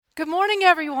Good morning,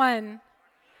 everyone.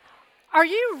 Are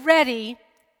you ready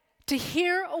to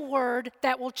hear a word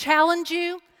that will challenge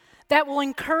you, that will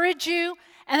encourage you,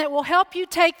 and that will help you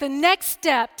take the next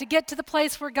step to get to the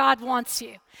place where God wants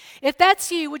you? If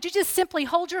that's you, would you just simply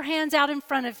hold your hands out in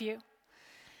front of you?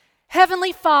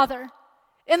 Heavenly Father,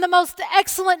 in the most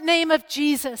excellent name of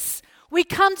Jesus, we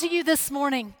come to you this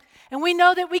morning, and we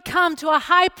know that we come to a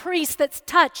high priest that's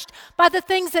touched by the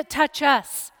things that touch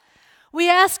us. We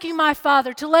ask you, my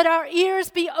Father, to let our ears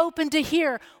be open to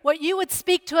hear what you would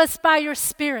speak to us by your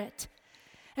Spirit.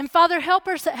 And Father, help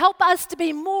us to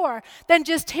be more than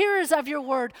just hearers of your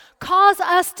word. Cause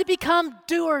us to become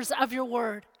doers of your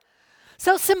word.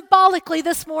 So symbolically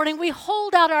this morning, we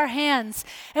hold out our hands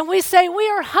and we say, we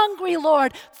are hungry,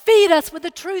 Lord. Feed us with the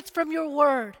truth from your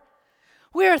word.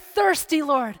 We are thirsty,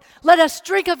 Lord. Let us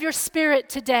drink of your Spirit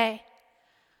today.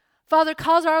 Father,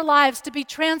 cause our lives to be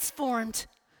transformed,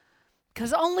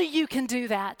 because only you can do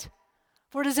that.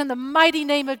 For it is in the mighty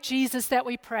name of Jesus that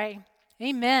we pray.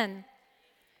 Amen.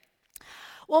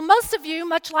 Well, most of you,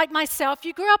 much like myself,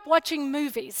 you grew up watching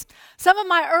movies. Some of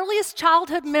my earliest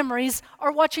childhood memories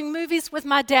are watching movies with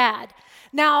my dad.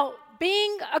 Now,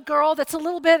 being a girl that's a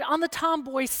little bit on the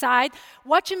tomboy side,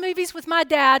 watching movies with my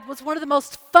dad was one of the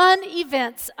most fun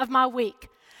events of my week.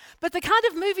 But the kind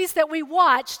of movies that we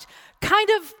watched kind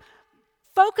of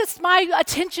focused my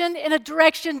attention in a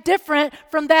direction different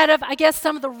from that of, I guess,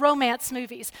 some of the romance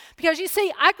movies. Because you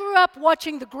see, I grew up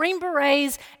watching the Green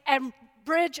Berets and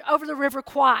Bridge over the River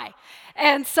Kwai.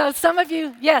 And so some of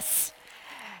you, yes.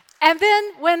 And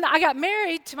then when I got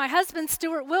married to my husband,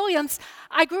 Stuart Williams,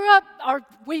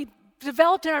 we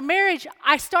developed in our marriage,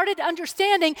 I started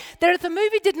understanding that if the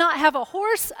movie did not have a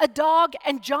horse, a dog,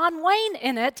 and John Wayne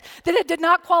in it, then it did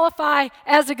not qualify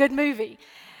as a good movie.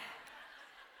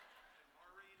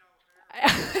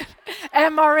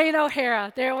 And Maureen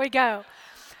O'Hara, there we go.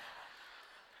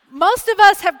 Most of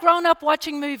us have grown up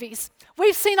watching movies.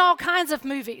 We've seen all kinds of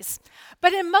movies.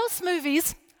 But in most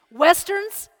movies,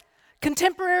 westerns,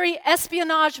 contemporary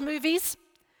espionage movies,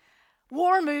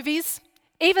 war movies,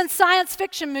 even science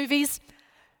fiction movies,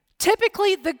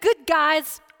 typically the good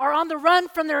guys are on the run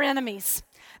from their enemies.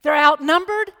 They're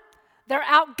outnumbered, they're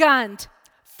outgunned.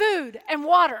 Food and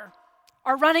water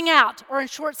are running out or in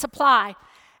short supply.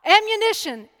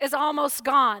 Ammunition is almost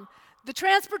gone. The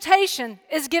transportation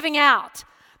is giving out.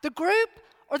 The group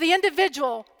or the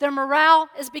individual, their morale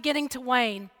is beginning to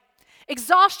wane.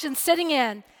 Exhaustion setting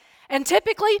in. And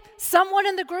typically, someone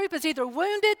in the group is either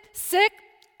wounded, sick,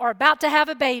 or about to have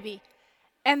a baby.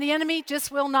 And the enemy just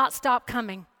will not stop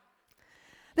coming.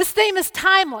 This theme is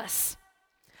timeless.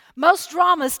 Most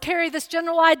dramas carry this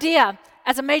general idea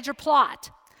as a major plot.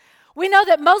 We know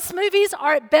that most movies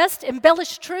are at best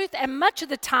embellished truth, and much of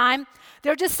the time,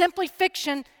 they're just simply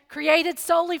fiction created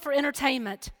solely for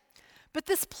entertainment. But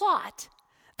this plot,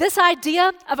 this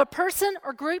idea of a person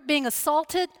or group being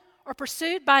assaulted or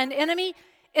pursued by an enemy,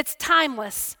 it's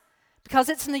timeless because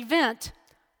it's an event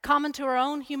common to our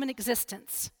own human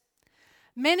existence.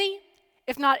 Many,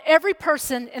 if not every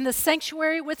person in the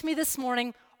sanctuary with me this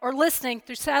morning or listening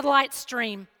through satellite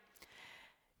stream,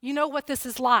 you know what this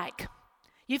is like.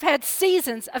 You've had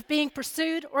seasons of being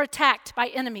pursued or attacked by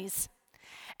enemies.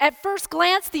 At first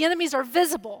glance, the enemies are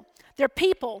visible. They're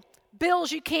people,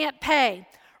 bills you can't pay,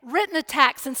 written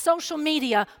attacks in social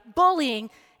media, bullying,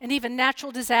 and even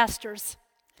natural disasters.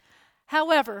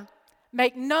 However,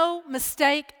 make no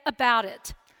mistake about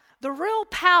it. The real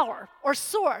power or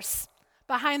source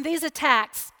behind these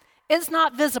attacks is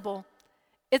not visible.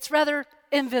 It's rather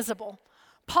invisible.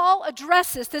 Paul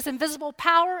addresses this invisible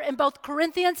power in both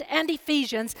Corinthians and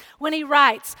Ephesians when he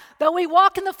writes, though we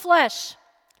walk in the flesh,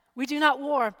 we do not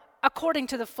war according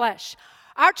to the flesh.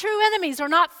 Our true enemies are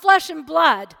not flesh and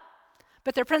blood,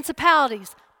 but they're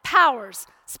principalities, powers,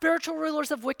 spiritual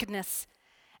rulers of wickedness.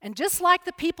 And just like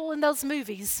the people in those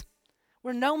movies,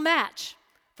 we're no match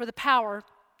for the power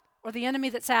or the enemy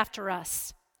that's after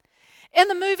us. In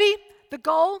the movie, the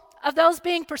goal of those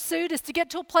being pursued is to get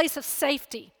to a place of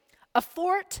safety. A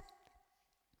fort,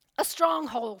 a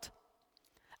stronghold,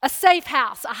 a safe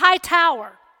house, a high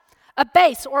tower, a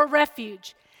base, or a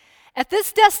refuge. At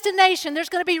this destination, there's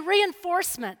going to be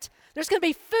reinforcement. There's going to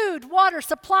be food, water,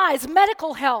 supplies,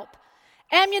 medical help,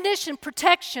 ammunition,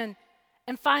 protection,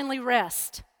 and finally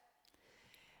rest.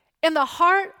 In the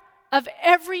heart of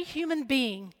every human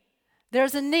being,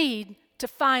 there's a need to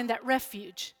find that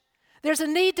refuge. There's a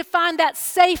need to find that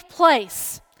safe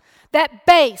place, that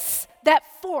base, that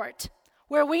fort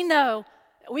where we know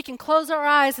we can close our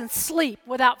eyes and sleep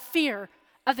without fear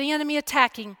of the enemy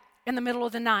attacking in the middle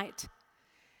of the night.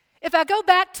 If I go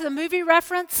back to the movie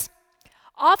reference,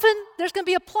 Often there's going to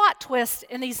be a plot twist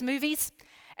in these movies,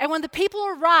 and when the people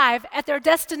arrive at their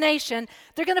destination,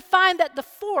 they're going to find that the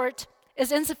fort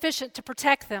is insufficient to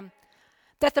protect them,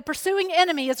 that the pursuing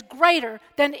enemy is greater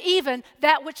than even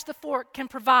that which the fort can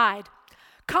provide.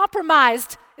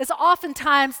 Compromised is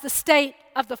oftentimes the state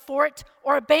of the fort,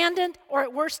 or abandoned, or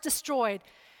at worst destroyed.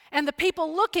 And the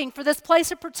people looking for this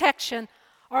place of protection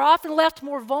are often left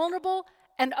more vulnerable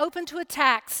and open to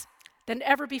attacks than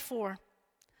ever before.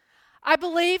 I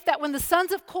believe that when the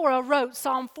sons of Korah wrote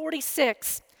Psalm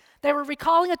 46, they were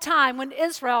recalling a time when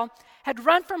Israel had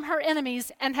run from her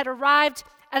enemies and had arrived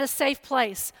at a safe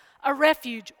place, a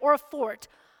refuge or a fort,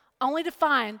 only to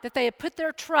find that they had put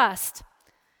their trust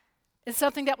in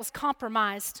something that was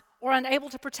compromised or unable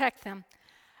to protect them.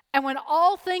 And when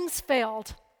all things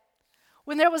failed,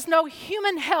 when there was no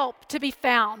human help to be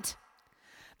found,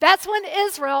 that's when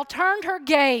Israel turned her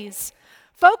gaze,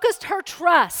 focused her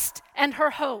trust and her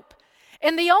hope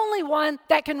in the only one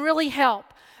that can really help,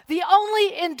 the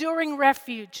only enduring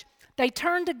refuge. They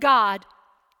turned to God.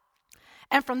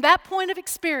 And from that point of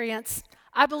experience,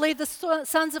 I believe the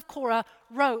sons of Korah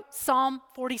wrote Psalm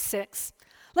 46.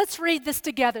 Let's read this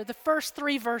together, the first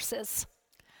 3 verses.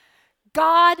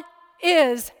 God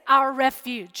is our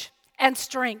refuge and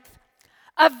strength,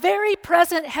 a very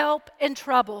present help in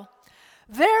trouble.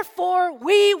 Therefore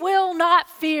we will not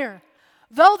fear,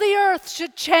 though the earth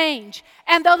should change,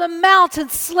 and though the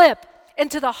mountains slip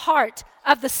into the heart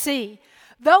of the sea,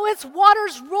 though its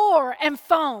waters roar and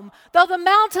foam, though the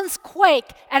mountains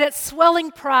quake at its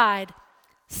swelling pride.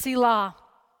 Selah.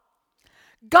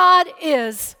 God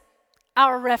is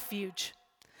our refuge.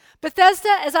 Bethesda,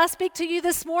 as I speak to you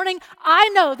this morning, I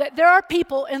know that there are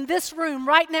people in this room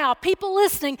right now, people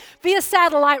listening via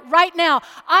satellite right now.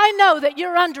 I know that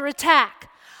you're under attack.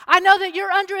 I know that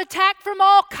you're under attack from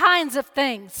all kinds of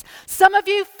things. Some of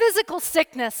you, physical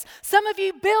sickness. Some of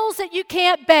you, bills that you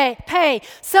can't pay.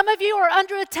 Some of you are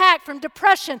under attack from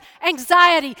depression,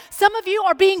 anxiety. Some of you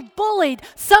are being bullied.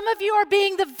 Some of you are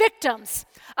being the victims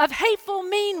of hateful,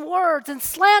 mean words and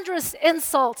slanderous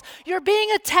insults. You're being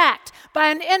attacked by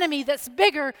an enemy that's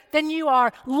bigger than you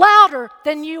are, louder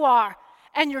than you are,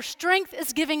 and your strength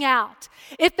is giving out.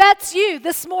 If that's you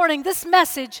this morning, this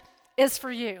message is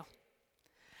for you.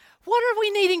 What are we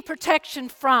needing protection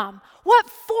from? What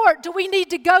fort do we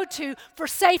need to go to for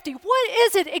safety? What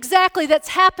is it exactly that's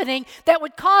happening that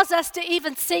would cause us to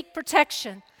even seek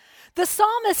protection? The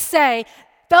psalmists say,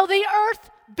 though the earth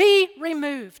be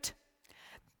removed,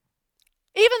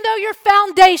 even though your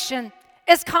foundation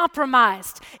is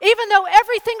compromised, even though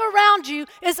everything around you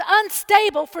is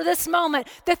unstable for this moment,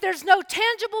 that there's no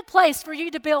tangible place for you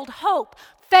to build hope,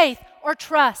 faith, or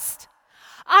trust.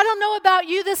 I don't know about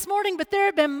you this morning, but there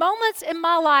have been moments in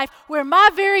my life where my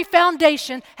very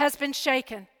foundation has been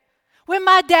shaken. When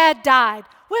my dad died,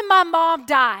 when my mom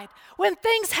died, when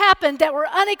things happened that were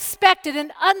unexpected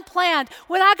and unplanned,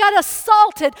 when I got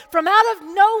assaulted from out of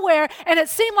nowhere and it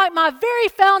seemed like my very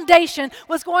foundation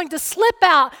was going to slip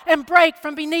out and break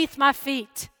from beneath my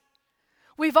feet.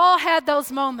 We've all had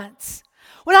those moments.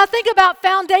 When I think about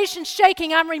foundation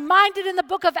shaking, I'm reminded in the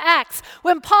book of Acts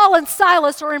when Paul and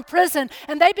Silas are in prison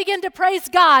and they begin to praise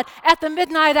God at the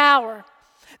midnight hour.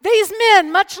 These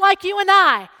men, much like you and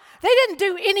I, they didn't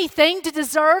do anything to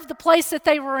deserve the place that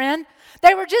they were in.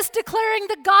 They were just declaring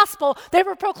the gospel. They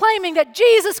were proclaiming that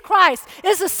Jesus Christ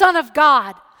is the Son of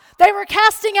God. They were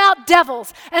casting out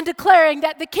devils and declaring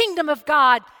that the kingdom of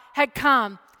God had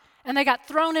come. And they got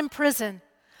thrown in prison.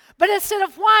 But instead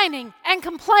of whining and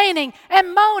complaining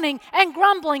and moaning and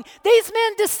grumbling, these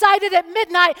men decided at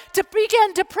midnight to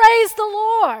begin to praise the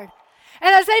Lord.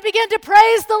 And as they began to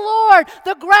praise the Lord,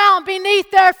 the ground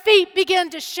beneath their feet began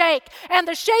to shake. And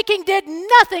the shaking did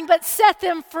nothing but set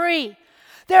them free.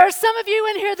 There are some of you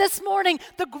in here this morning,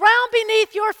 the ground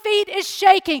beneath your feet is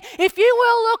shaking. If you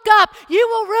will look up, you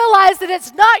will realize that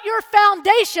it's not your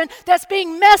foundation that's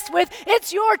being messed with,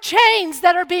 it's your chains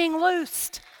that are being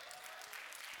loosed.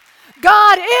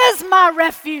 God is my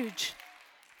refuge,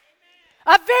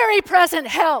 a very present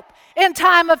help in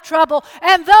time of trouble.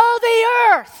 And though the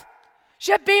earth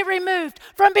should be removed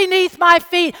from beneath my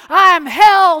feet, I am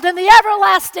held in the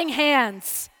everlasting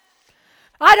hands.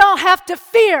 I don't have to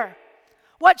fear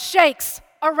what shakes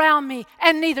around me,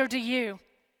 and neither do you.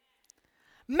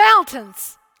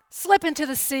 Mountains slip into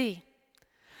the sea.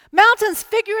 Mountains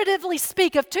figuratively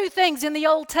speak of 2 things in the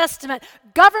Old Testament: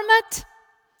 government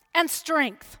and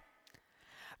strength.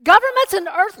 Governments and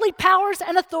earthly powers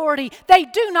and authority, they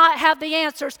do not have the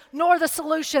answers nor the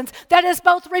solutions. That is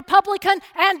both Republican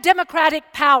and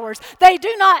Democratic powers. They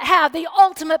do not have the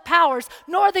ultimate powers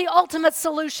nor the ultimate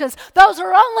solutions. Those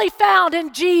are only found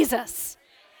in Jesus.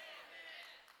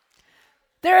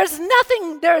 There is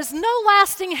no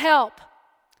lasting help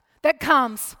that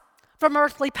comes from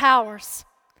earthly powers.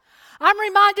 I'm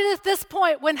reminded at this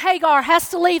point when Hagar has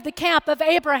to leave the camp of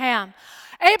Abraham.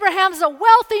 Abraham's a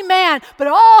wealthy man, but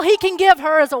all he can give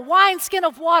her is a wineskin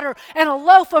of water and a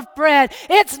loaf of bread.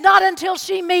 It's not until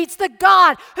she meets the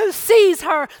God who sees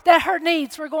her that her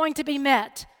needs were going to be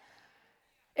met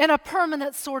in a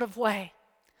permanent sort of way.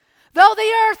 Though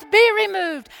the earth be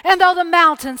removed, and though the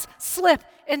mountains slip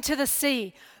into the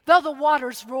sea, though the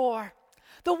waters roar.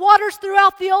 The waters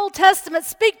throughout the Old Testament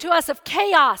speak to us of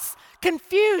chaos,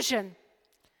 confusion,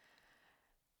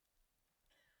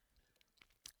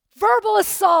 verbal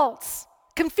assaults,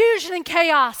 confusion and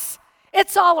chaos.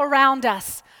 It's all around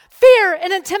us. Fear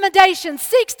and intimidation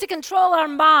seeks to control our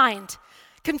mind.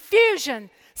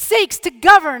 Confusion seeks to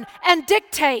govern and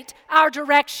dictate our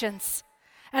directions.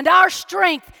 And our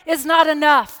strength is not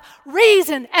enough.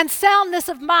 Reason and soundness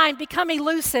of mind become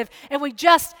elusive, and we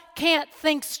just can't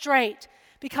think straight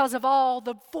because of all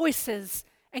the voices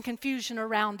and confusion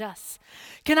around us.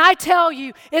 Can I tell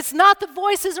you, it's not the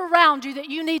voices around you that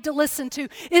you need to listen to.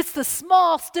 It's the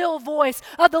small, still voice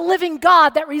of the living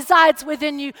God that resides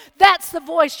within you. That's the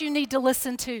voice you need to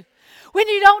listen to. When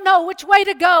you don't know which way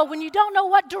to go, when you don't know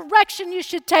what direction you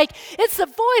should take, it's the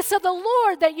voice of the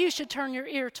Lord that you should turn your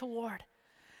ear toward,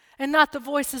 and not the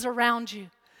voices around you.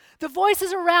 The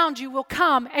voices around you will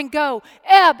come and go,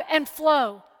 ebb and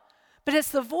flow. But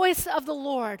it's the voice of the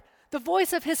Lord, the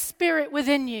voice of His Spirit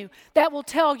within you, that will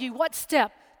tell you what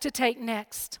step to take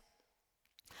next.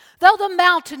 Though the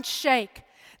mountains shake,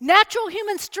 natural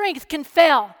human strength can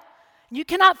fail. You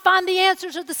cannot find the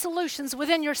answers or the solutions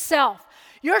within yourself.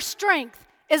 Your strength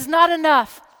is not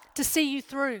enough to see you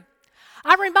through.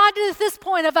 I'm reminded at this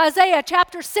point of Isaiah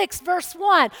chapter 6, verse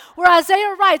 1, where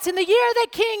Isaiah writes, in the year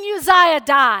that King Uzziah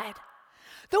died.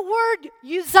 The word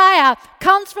Uzziah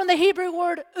comes from the Hebrew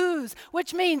word uz,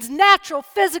 which means natural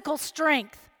physical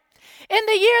strength. In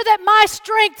the year that my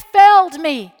strength failed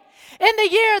me, in the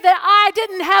year that I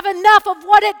didn't have enough of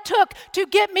what it took to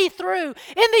get me through,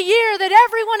 in the year that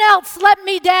everyone else let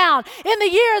me down, in the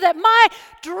year that my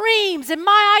dreams and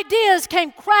my ideas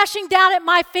came crashing down at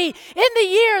my feet, in the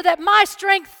year that my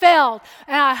strength failed,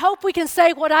 and I hope we can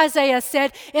say what Isaiah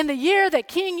said, in the year that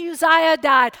King Uzziah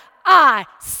died, I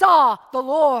saw the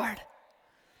Lord.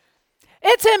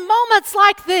 It's in moments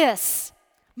like this,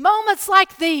 moments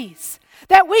like these,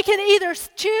 that we can either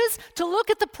choose to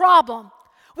look at the problem,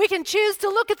 we can choose to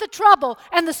look at the trouble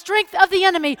and the strength of the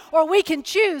enemy, or we can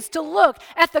choose to look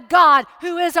at the God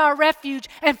who is our refuge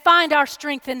and find our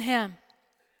strength in Him.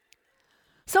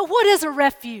 So what is a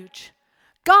refuge?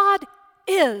 God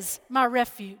is my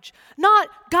refuge. Not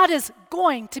God is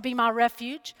going to be my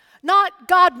refuge. Not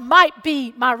God might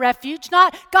be my refuge.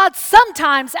 Not God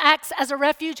sometimes acts as a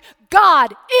refuge.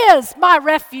 God is my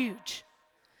refuge.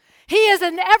 He is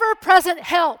an ever-present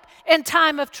help in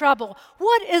time of trouble.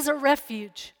 What is a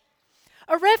refuge?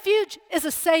 A refuge is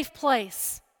a safe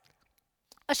place,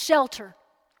 a shelter.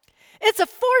 It's a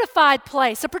fortified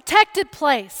place, a protected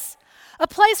place, a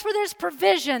place where there's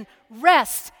provision,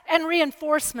 rest, and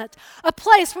reinforcement, a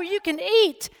place where you can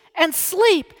eat and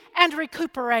sleep and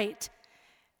recuperate.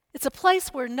 It's a place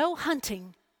where no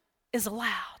hunting is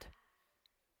allowed.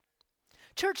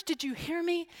 Church, did you hear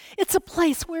me? It's a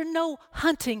place where no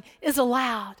hunting is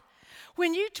allowed.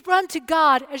 When you run to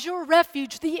God as your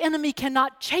refuge, the enemy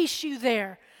cannot chase you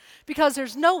there, because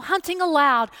there's no hunting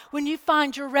allowed when you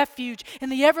find your refuge in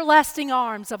the everlasting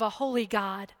arms of a holy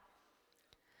God.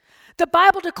 The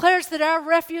Bible declares that our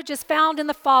refuge is found in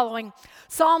the following.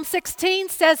 Psalm 16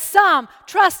 says, some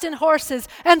trust in horses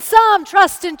and some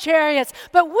trust in chariots,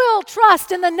 but we'll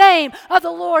trust in the name of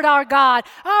the Lord our God.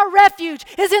 Our refuge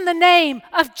is in the name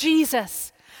of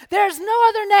Jesus. There's no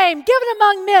other name given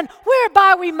among men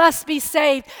whereby we must be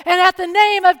saved. And at the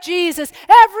name of Jesus,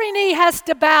 every knee has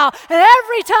to bow and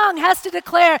every tongue has to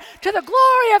declare to the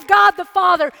glory of God the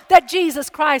Father that Jesus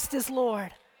Christ is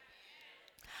Lord.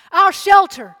 Our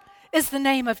shelter is the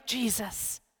name of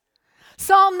Jesus.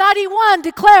 Psalm 91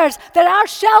 declares that our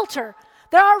shelter,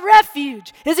 that our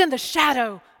refuge is in the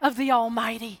shadow of the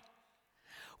Almighty.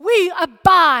 We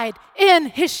abide in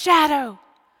His shadow.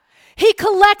 He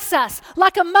collects us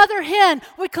like a mother hen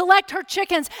would collect her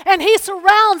chickens, and He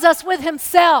surrounds us with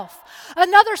Himself.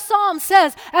 Another psalm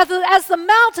says, as the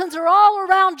mountains are all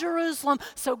around Jerusalem,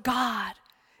 so God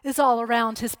is all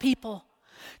around His people.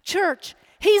 Church,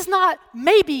 He's not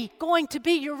maybe going to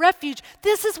be your refuge.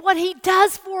 This is what He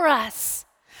does for us.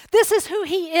 This is who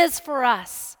He is for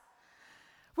us.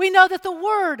 We know that the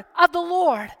word of the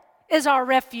Lord is our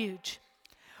refuge.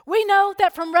 We know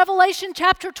that from Revelation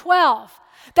chapter 12,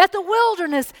 that the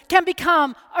wilderness can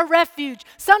become a refuge.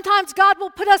 Sometimes God will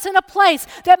put us in a place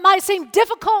that might seem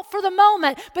difficult for the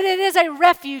moment, but it is a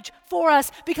refuge for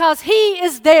us because He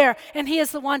is there and He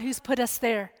is the one who's put us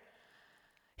there.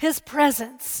 His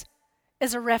presence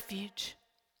is a refuge.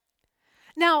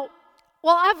 Now,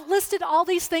 while I've listed all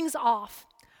these things off,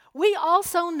 we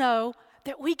also know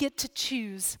that we get to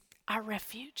choose our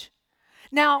refuge.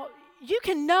 Now, you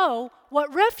can know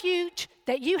what refuge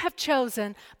that you have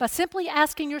chosen by simply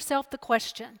asking yourself the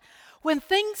question, when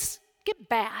things get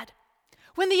bad,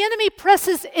 when the enemy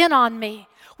presses in on me,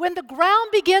 when the ground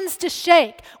begins to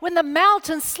shake, when the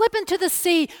mountains slip into the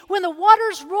sea, when the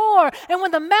waters roar, and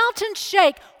when the mountains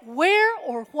shake, where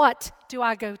or what do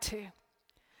I go to?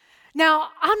 Now,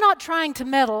 I'm not trying to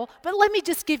meddle, but let me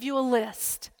just give you a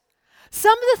list.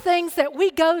 Some of the things that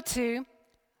we go to: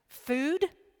 food,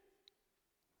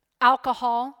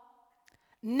 alcohol,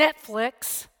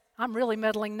 Netflix, I'm really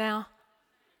meddling now,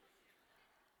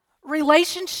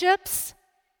 relationships,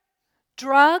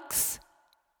 drugs.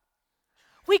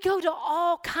 We go to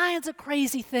all kinds of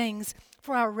crazy things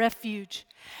for our refuge.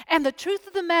 And the truth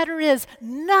of the matter is,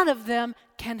 none of them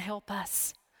can help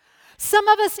us. Some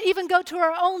of us even go to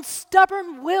our own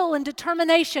stubborn will and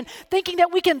determination, thinking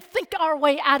that we can think our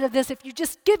way out of this. If you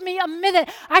just give me a minute,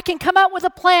 I can come up with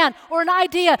a plan or an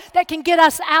idea that can get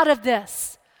us out of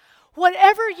this.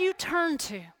 Whatever you turn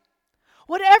to,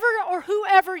 whatever or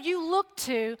whoever you look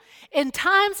to in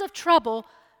times of trouble,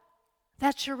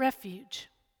 that's your refuge.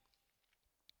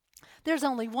 There's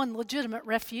only one legitimate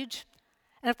refuge,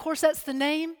 and of course that's the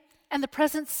name and the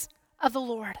presence of the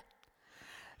Lord.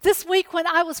 This week when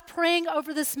I was praying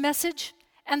over this message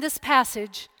and this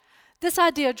passage, this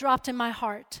idea dropped in my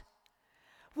heart.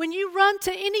 When you run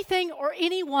to anything or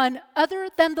anyone other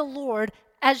than the Lord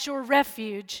as your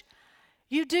refuge,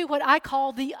 you do what I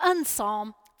call the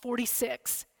Psalm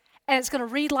 46. And it's going to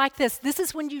read like this. This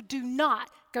is when you do not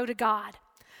go to God.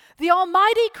 The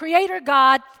Almighty Creator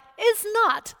God is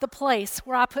not the place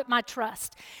where I put my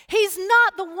trust. He's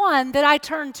not the one that I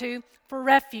turn to for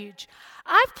refuge.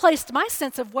 I've placed my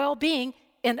sense of well-being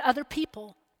in other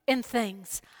people, in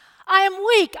things. I am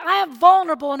weak, I am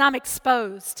vulnerable, and I'm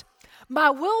exposed. My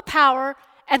willpower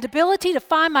and ability to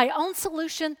find my own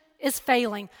solution is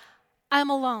failing.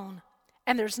 I'm alone,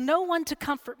 and there's no one to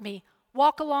comfort me,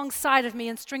 walk alongside of me,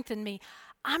 and strengthen me.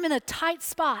 I'm in a tight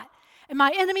spot, and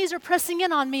my enemies are pressing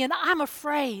in on me, and I'm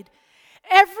afraid.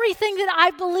 Everything that I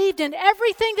believed in,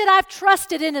 everything that I've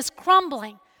trusted in is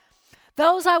crumbling.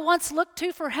 Those I once looked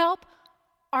to for help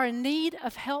are in need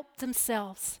of help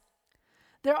themselves.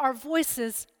 There are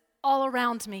voices all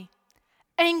around me,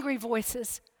 angry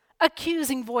voices,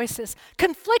 accusing voices,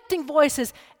 conflicting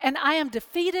voices, and I am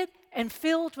defeated and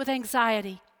filled with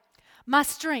anxiety. My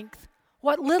strength,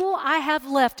 what little I have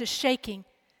left, is shaking.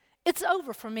 It's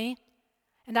over for me,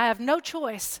 and I have no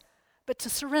choice but to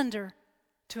surrender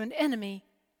to an enemy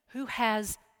who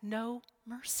has no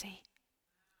mercy.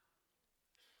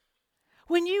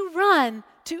 When you run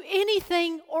to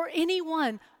anything or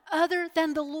anyone other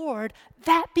than the Lord,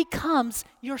 that becomes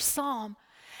your psalm.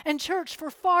 And church, for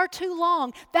far too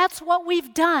long, that's what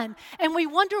we've done. And we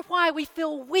wonder why we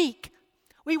feel weak.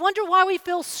 We wonder why we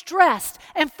feel stressed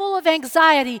and full of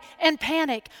anxiety and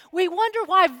panic. We wonder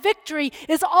why victory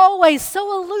is always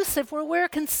so elusive where we're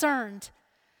concerned.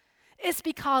 It's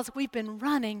because we've been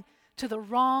running to the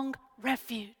wrong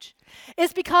refuge.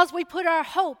 It's because we put our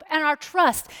hope and our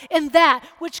trust in that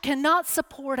which cannot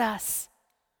support us.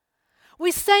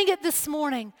 We sang it this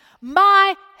morning.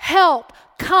 My help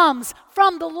comes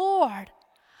from the Lord.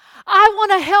 I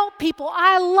want to help people.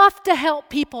 I love to help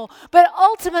people. But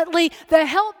ultimately, the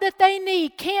help that they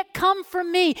need can't come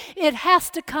from me. It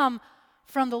has to come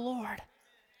from the Lord.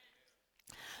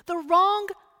 The wrong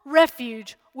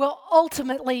refuge will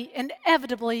ultimately,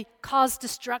 inevitably cause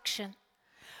destruction.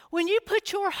 When you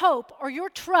put your hope or your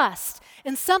trust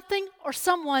in something or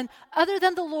someone other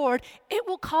than the Lord, it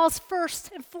will cause first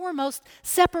and foremost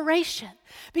separation.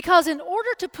 Because in order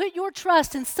to put your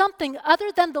trust in something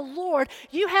other than the Lord,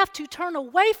 you have to turn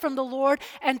away from the Lord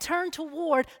and turn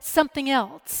toward something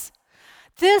else.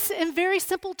 This, in very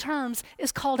simple terms,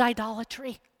 is called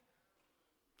idolatry.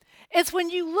 It's when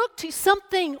you look to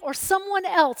something or someone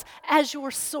else as your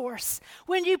source.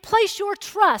 When you place your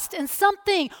trust in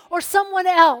something or someone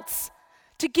else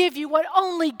to give you what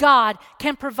only God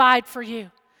can provide for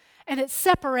you. And it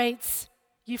separates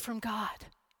you from God.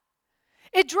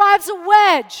 It drives a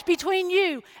wedge between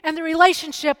you and the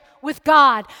relationship with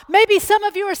God. Maybe some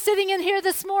of you are sitting in here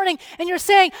this morning and you're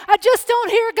saying, I just don't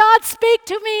hear God speak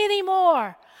to me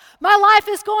anymore. My life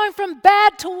is going from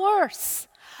bad to worse.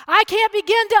 I can't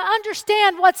begin to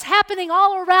understand what's happening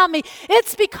all around me.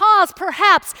 It's because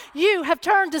perhaps you have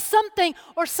turned to something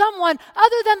or someone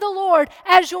other than the Lord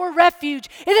as your refuge.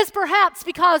 It is perhaps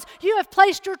because you have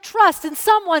placed your trust in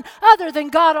someone other than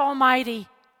God Almighty.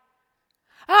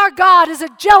 Our God is a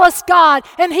jealous God,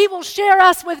 and He will share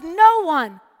us with no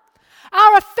one.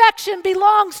 Our affection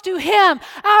belongs to Him.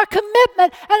 Our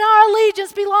commitment and our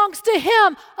allegiance belongs to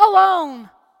Him alone.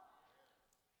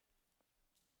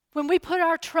 When we put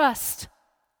our trust,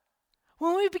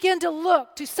 when we begin to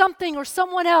look to something or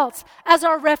someone else as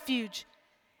our refuge,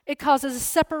 it causes a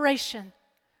separation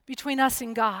between us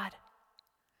and God.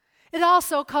 It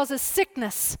also causes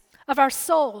sickness of our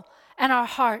soul and our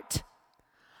heart.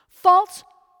 False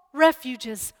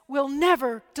refuges will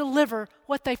never deliver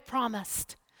what they've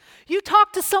promised. You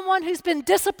talk to someone who's been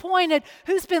disappointed,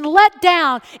 who's been let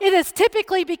down, it is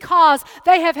typically because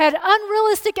they have had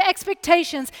unrealistic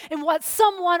expectations in what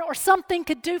someone or something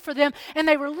could do for them, and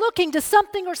they were looking to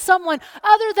something or someone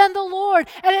other than the Lord,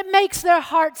 and it makes their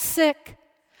heart sick.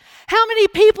 How many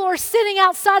people are sitting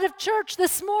outside of church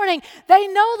this morning? They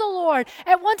know the Lord.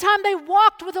 At one time they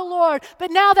walked with the Lord,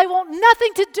 but now they want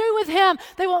nothing to do with Him.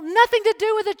 They want nothing to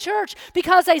do with the church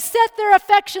because they set their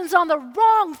affections on the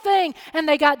wrong thing and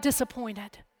they got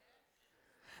disappointed.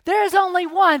 There is only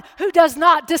one who does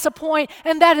not disappoint,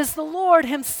 and that is the Lord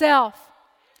Himself.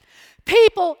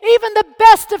 People, even the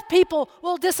best of people,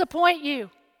 will disappoint you.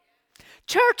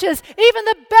 Churches, even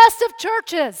the best of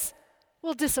churches,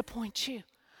 will disappoint you.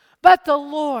 But the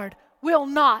Lord will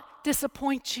not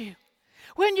disappoint you.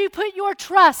 When you put your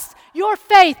trust, your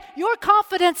faith, your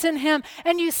confidence in Him,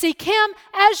 and you seek Him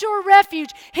as your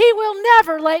refuge, He will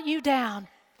never let you down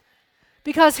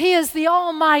because He is the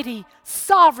almighty,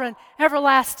 sovereign,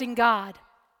 everlasting God.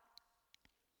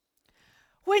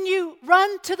 When you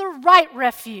run to the right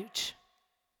refuge,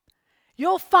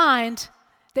 you'll find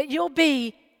that you'll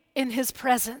be in His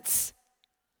presence.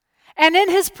 And in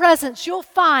His presence, you'll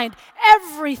find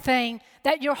everything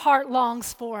that your heart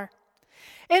longs for.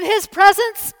 In His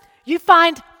presence, you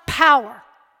find power.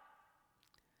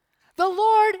 The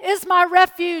Lord is my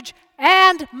refuge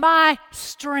and my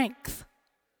strength.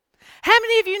 How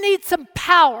many of you need some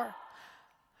power?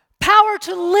 Power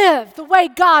to live the way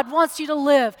God wants you to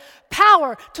live.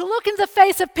 Power to look in the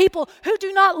face of people who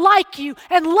do not like you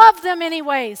and love them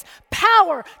anyways.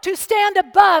 Power to stand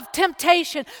above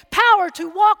temptation. Power to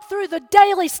walk through the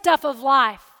daily stuff of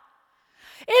life.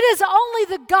 It is only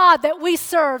the God that we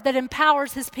serve that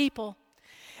empowers His people.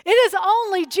 It is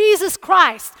only Jesus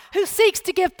Christ who seeks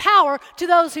to give power to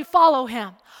those who follow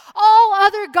Him. All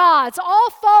other gods, all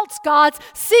false gods,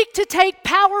 seek to take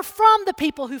power from the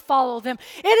people who follow them.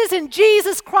 It is in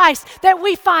Jesus Christ that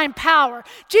we find power.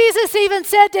 Jesus even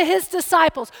said to His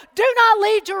disciples, "Do not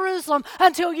leave Jerusalem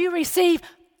until you receive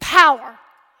power."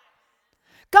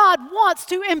 God wants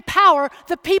to empower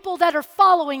the people that are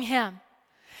following Him.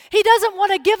 He doesn't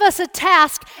want to give us a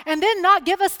task and then not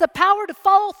give us the power to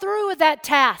follow through with that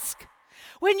task.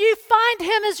 When you find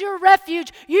Him as your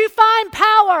refuge, you find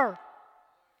power.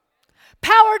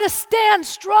 Power to stand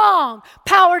strong,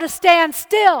 power to stand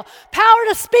still, power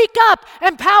to speak up,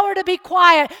 and power to be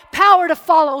quiet, power to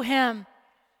follow Him.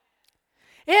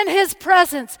 In His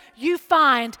presence, you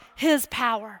find His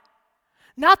power.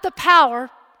 Not the power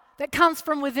that comes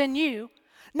from within you,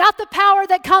 not the power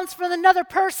that comes from another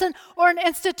person or an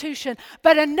institution,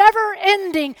 but a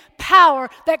never-ending power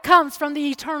that comes from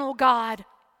the eternal God.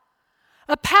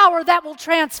 A power that will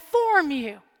transform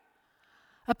you.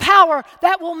 A power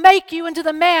that will make you into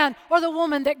the man or the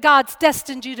woman that God's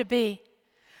destined you to be.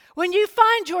 When you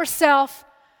find yourself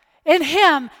in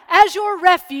Him as your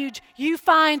refuge, you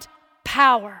find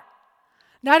power.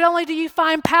 Not only do you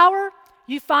find power,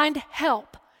 you find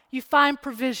help. You find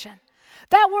provision.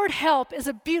 That word help is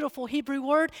a beautiful Hebrew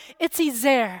word. It's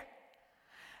ezer.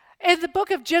 In the book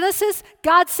of Genesis,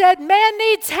 God said, man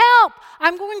needs help.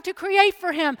 I'm going to create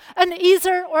for him an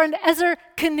ezer or an ezer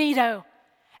kenito.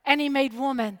 And He made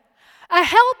woman. A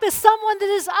help is someone that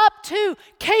is up to,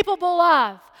 capable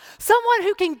of. Someone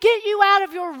who can get you out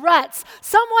of your ruts.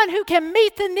 Someone who can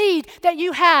meet the need that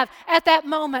you have at that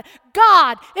moment.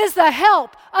 God is the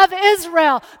help of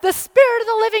Israel. The Spirit of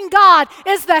the living God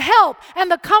is the help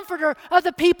and the comforter of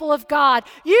the people of God.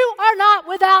 You are not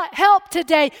without help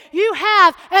today. You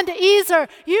have an ezer.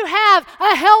 You have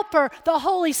a helper, the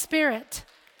Holy Spirit.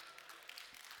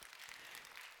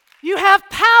 You have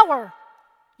power.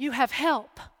 You have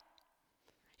help.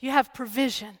 You have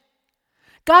provision.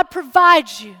 God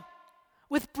provides you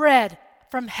with bread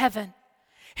from heaven.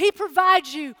 He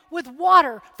provides you with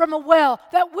water from a well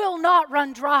that will not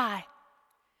run dry.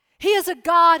 He is a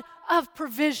God of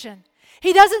provision.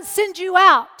 He doesn't send you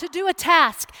out to do a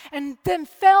task and then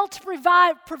fail to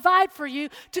provide for you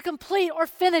to complete or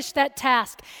finish that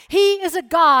task. He is a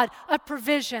God of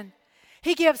provision.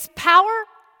 He gives power.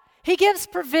 He gives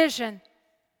provision.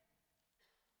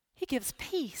 He gives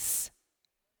peace.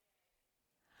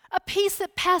 A peace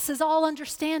that passes all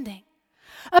understanding.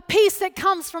 A peace that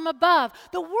comes from above.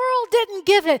 The world didn't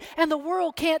give it, and the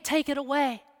world can't take it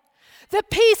away. The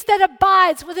peace that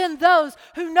abides within those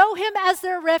who know Him as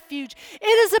their refuge. It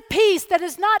is a peace that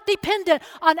is not dependent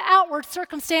on outward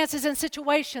circumstances and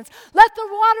situations. Let the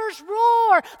waters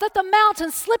roar. Let the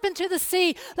mountains slip into the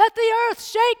sea. Let the earth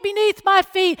shake beneath my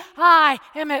feet. I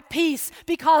am at peace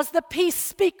because the peace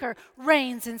speaker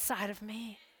reigns inside of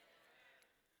me.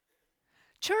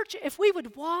 Church, if we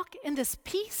would walk in this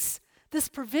peace, this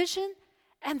provision,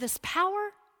 and this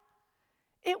power,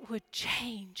 it would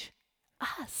change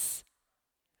us.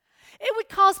 It would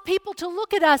cause people to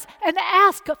look at us and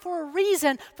ask for a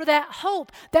reason for that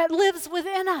hope that lives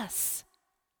within us.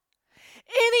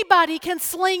 Anybody can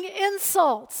sling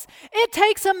insults. It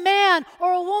takes a man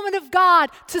or a woman of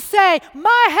God to say,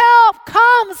 my help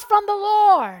comes from the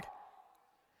Lord.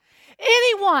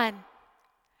 Anyone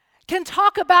can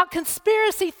talk about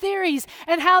conspiracy theories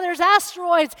and how there's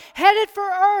asteroids headed for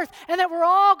Earth and that we're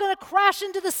all going to crash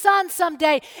into the sun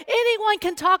someday. Anyone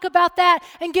can talk about that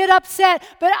and get upset,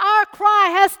 but our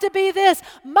cry has to be this: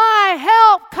 my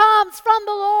help comes from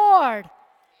the Lord.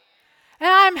 And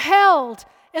I'm held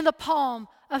in the palm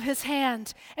of His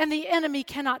hand, and the enemy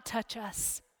cannot touch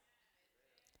us.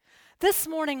 This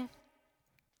morning,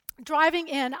 driving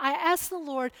in, I asked the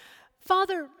Lord,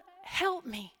 Father, help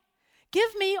me.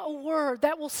 Give me a word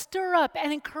that will stir up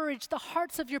and encourage the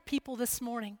hearts of your people this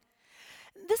morning.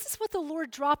 This is what the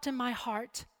Lord dropped in my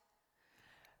heart.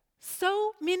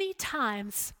 So many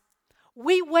times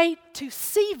we wait to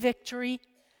see victory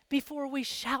before we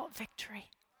shout victory.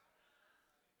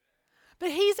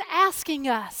 But He's asking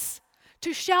us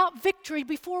to shout victory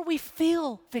before we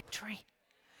feel victory.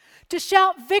 To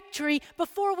shout victory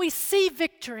before we see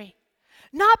victory.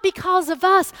 Not because of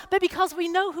us, but because we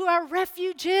know who our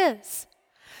refuge is.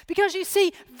 Because you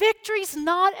see, victory's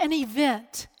not an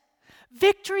event.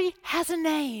 Victory has a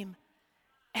name,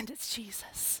 and it's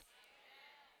Jesus.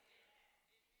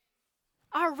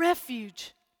 Our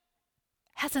refuge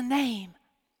has a name,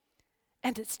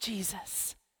 and it's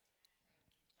Jesus.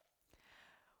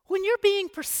 When you're being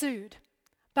pursued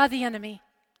by the enemy,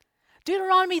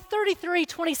 Deuteronomy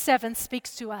 33:27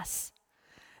 speaks to us.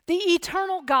 The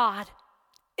eternal God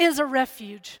is a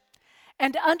refuge,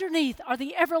 and underneath are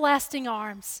the everlasting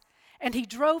arms, and He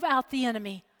drove out the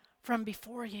enemy from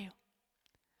before you.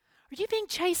 Are you being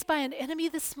chased by an enemy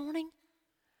this morning?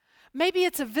 Maybe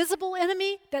it's a visible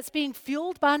enemy that's being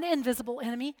fueled by an invisible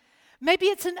enemy. Maybe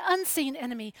it's an unseen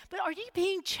enemy, but are you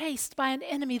being chased by an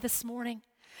enemy this morning?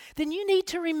 Then you need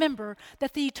to remember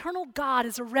that the eternal God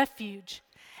is a refuge,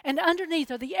 and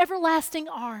underneath are the everlasting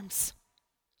arms.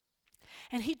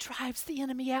 And He drives the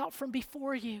enemy out from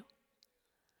before you.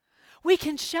 We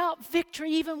can shout victory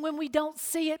even when we don't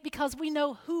see it because we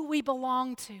know who we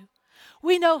belong to.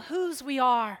 We know whose we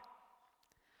are.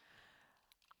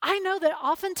 I know that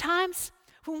oftentimes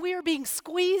when we are being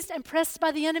squeezed and pressed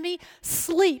by the enemy,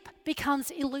 sleep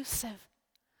becomes elusive.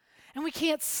 And we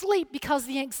can't sleep because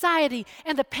the anxiety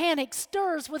and the panic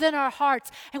stirs within our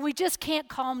hearts and we just can't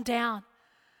calm down.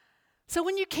 So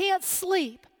when you can't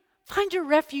sleep, find your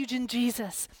refuge in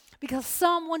Jesus. Because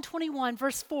Psalm 121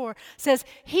 verse 4 says,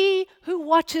 He who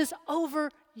watches over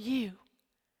you,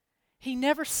 He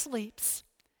never sleeps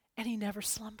and He never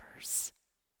slumbers.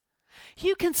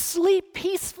 You can sleep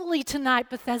peacefully tonight,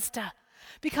 Bethesda,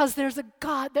 because there's a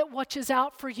God that watches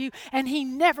out for you, and He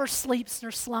never sleeps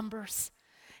nor slumbers.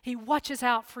 He watches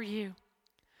out for you.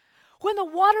 When the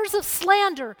waters of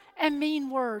slander and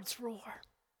mean words roar.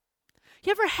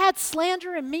 You ever had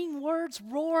slander and mean words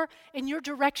roar in your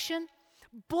direction?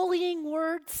 Bullying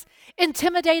words,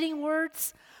 intimidating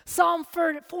words. Psalm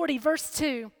 40 verse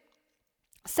 2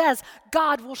 says,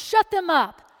 God will shut them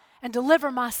up and deliver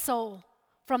my soul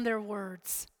from their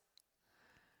words.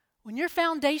 When your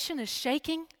foundation is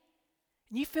shaking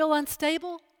and you feel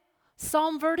unstable,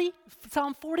 Psalm 40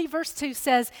 verse 2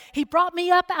 says, He brought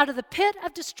me up out of the pit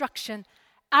of destruction,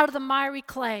 out of the miry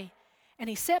clay, and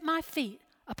He set my feet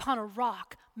upon a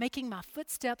rock, making my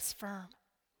footsteps firm.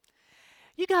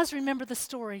 You guys remember the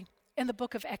story in the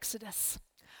book of Exodus.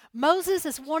 Moses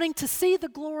is wanting to see the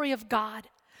glory of God,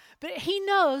 but he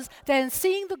knows that in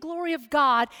seeing the glory of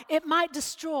God, it might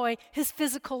destroy his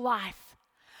physical life.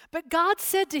 But God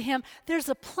said to him, there's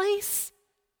a place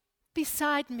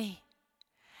beside me.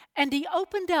 And He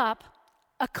opened up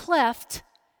a cleft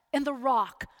in the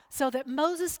rock so that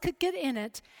Moses could get in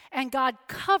it, and God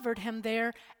covered him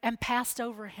there and passed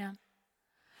over him.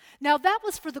 Now that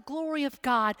was for the glory of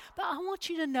God, but I want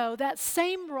you to know that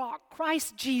same rock,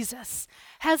 Christ Jesus,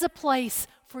 has a place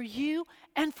for you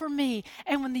and for me.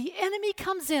 And when the enemy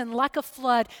comes in like a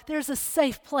flood, there's a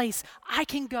safe place I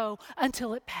can go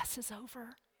until it passes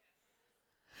over.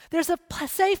 There's a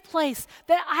safe place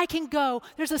that I can go.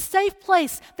 There's a safe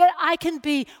place that I can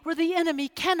be where the enemy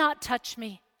cannot touch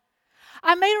me.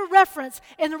 I made a reference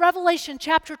in Revelation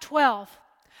chapter 12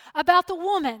 about the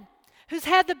woman who's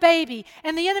had the baby,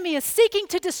 and the enemy is seeking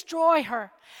to destroy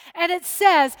her. And it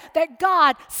says that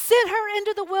God sent her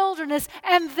into the wilderness,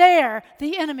 and there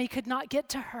the enemy could not get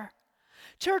to her.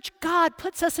 Church, God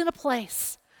puts us in a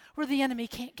place where the enemy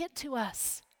can't get to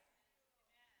us.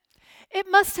 It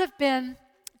must have been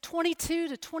 22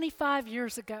 to 25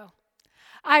 years ago.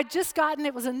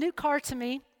 It was a new car to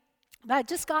me, but I had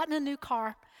just gotten a new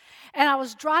car, and I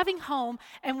was driving home,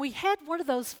 and we had one of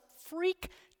those freak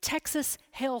Texas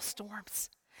hailstorms.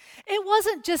 It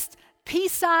wasn't just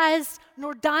pea-sized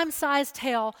nor dime-sized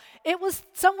hail. It was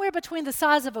somewhere between the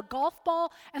size of a golf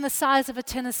ball and the size of a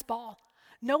tennis ball.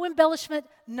 No embellishment,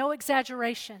 no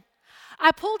exaggeration.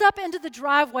 I pulled up into the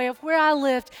driveway of where I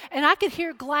lived, and I could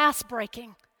hear glass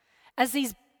breaking as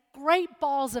these great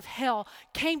balls of hail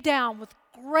came down with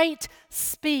great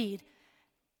speed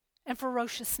and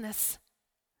ferociousness.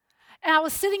 And I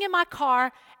was sitting in my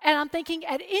car, and I'm thinking,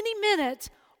 at any minute,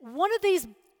 one of these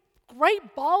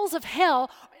great balls of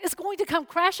hail is going to come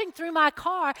crashing through my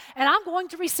car, and I'm going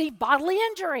to receive bodily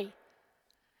injury.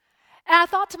 And I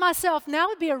thought to myself, now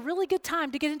would be a really good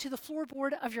time to get into the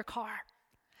floorboard of your car.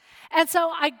 And so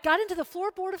I got into the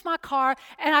floorboard of my car,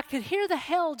 and I could hear the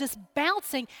hail just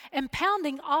bouncing and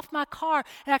pounding off my car,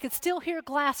 and I could still hear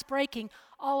glass breaking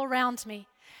all around me.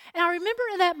 And I remember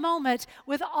in that moment,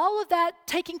 with all of that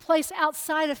taking place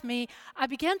outside of me, I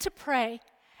began to pray,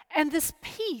 and this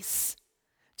peace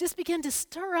just began to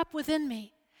stir up within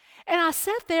me. And I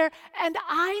sat there, and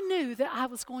I knew that I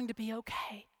was going to be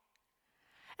okay.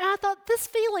 And I thought, this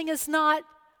feeling is not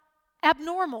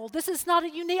abnormal. This is not a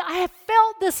unique. I have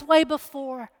felt this way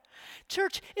before.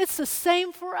 Church, it's the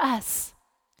same for us.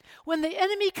 When the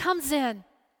enemy comes in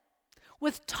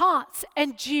with taunts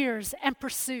and jeers and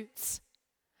pursuits,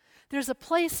 there's a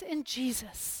place in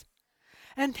Jesus,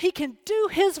 and he can do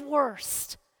his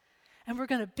worst, and we're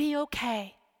going to be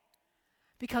okay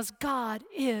because God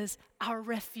is our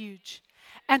refuge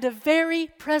and a very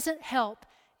present help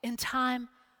in time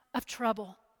of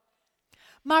trouble.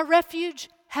 My refuge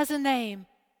has a name,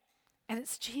 and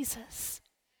it's Jesus.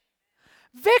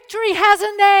 Victory has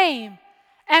a name,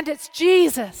 and it's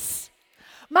Jesus.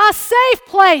 My safe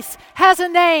place has a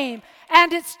name,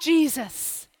 and it's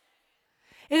Jesus.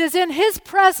 It is in his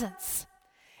presence.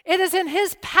 It is in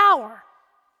his power.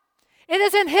 It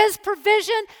is in his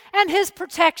provision and his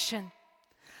protection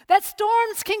that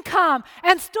storms can come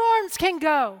and storms can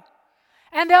go,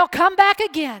 and they'll come back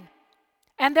again,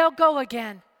 and they'll go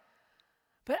again.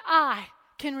 But I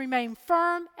can remain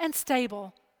firm and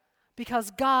stable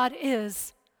because God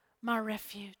is my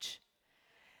refuge.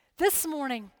 This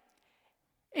morning,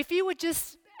 if you would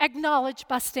just acknowledge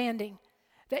by standing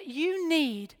that you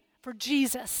need for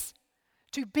Jesus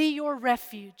to be your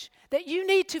refuge, that you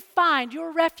need to find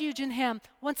your refuge in him.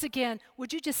 Once again,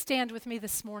 would you just stand with me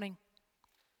this morning?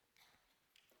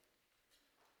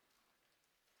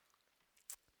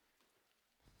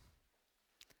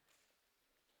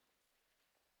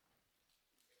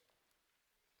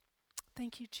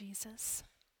 Thank you, Jesus.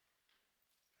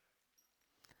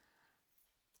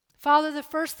 Father, the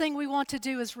first thing we want to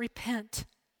do is repent.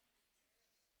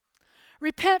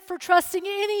 Repent for trusting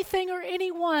anything or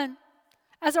anyone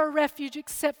as our refuge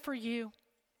except for you.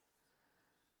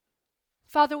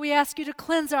 Father, we ask you to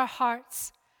cleanse our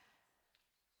hearts.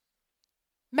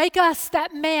 Make us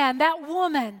that man, that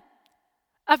woman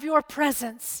of your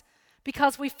presence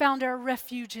because we found our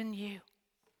refuge in you.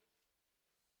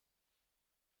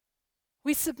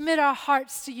 We submit our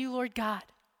hearts to you, Lord God.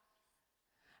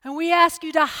 And we ask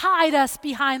you to hide us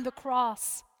behind the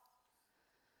cross.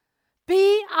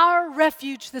 Be our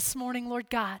refuge this morning, Lord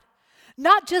God.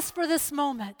 Not just for this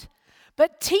moment,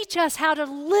 but teach us how to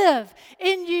live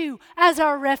in you as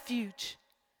our refuge.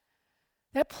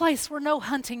 That place where no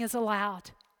hunting is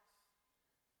allowed.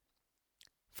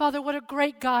 Father, what a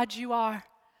great God you are.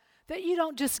 That you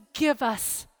don't just give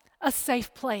us a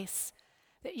safe place,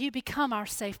 that you become our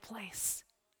safe place.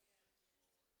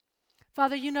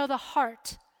 Father, you know the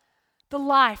heart, the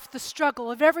life, the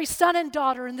struggle of every son and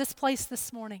daughter in this place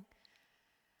this morning.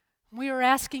 We are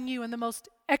asking you in the most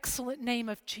excellent name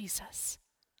of Jesus,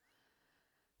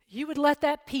 you would let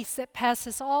that peace that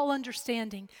passes all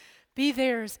understanding be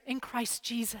theirs in Christ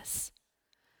Jesus.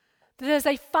 That as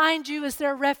they find you as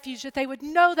their refuge, that they would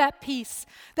know that peace,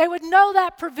 they would know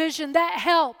that provision, that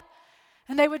help,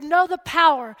 and they would know the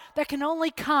power that can only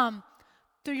come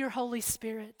through your Holy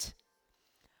Spirit.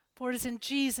 For it is in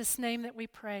Jesus' name that we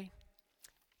pray.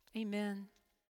 Amen.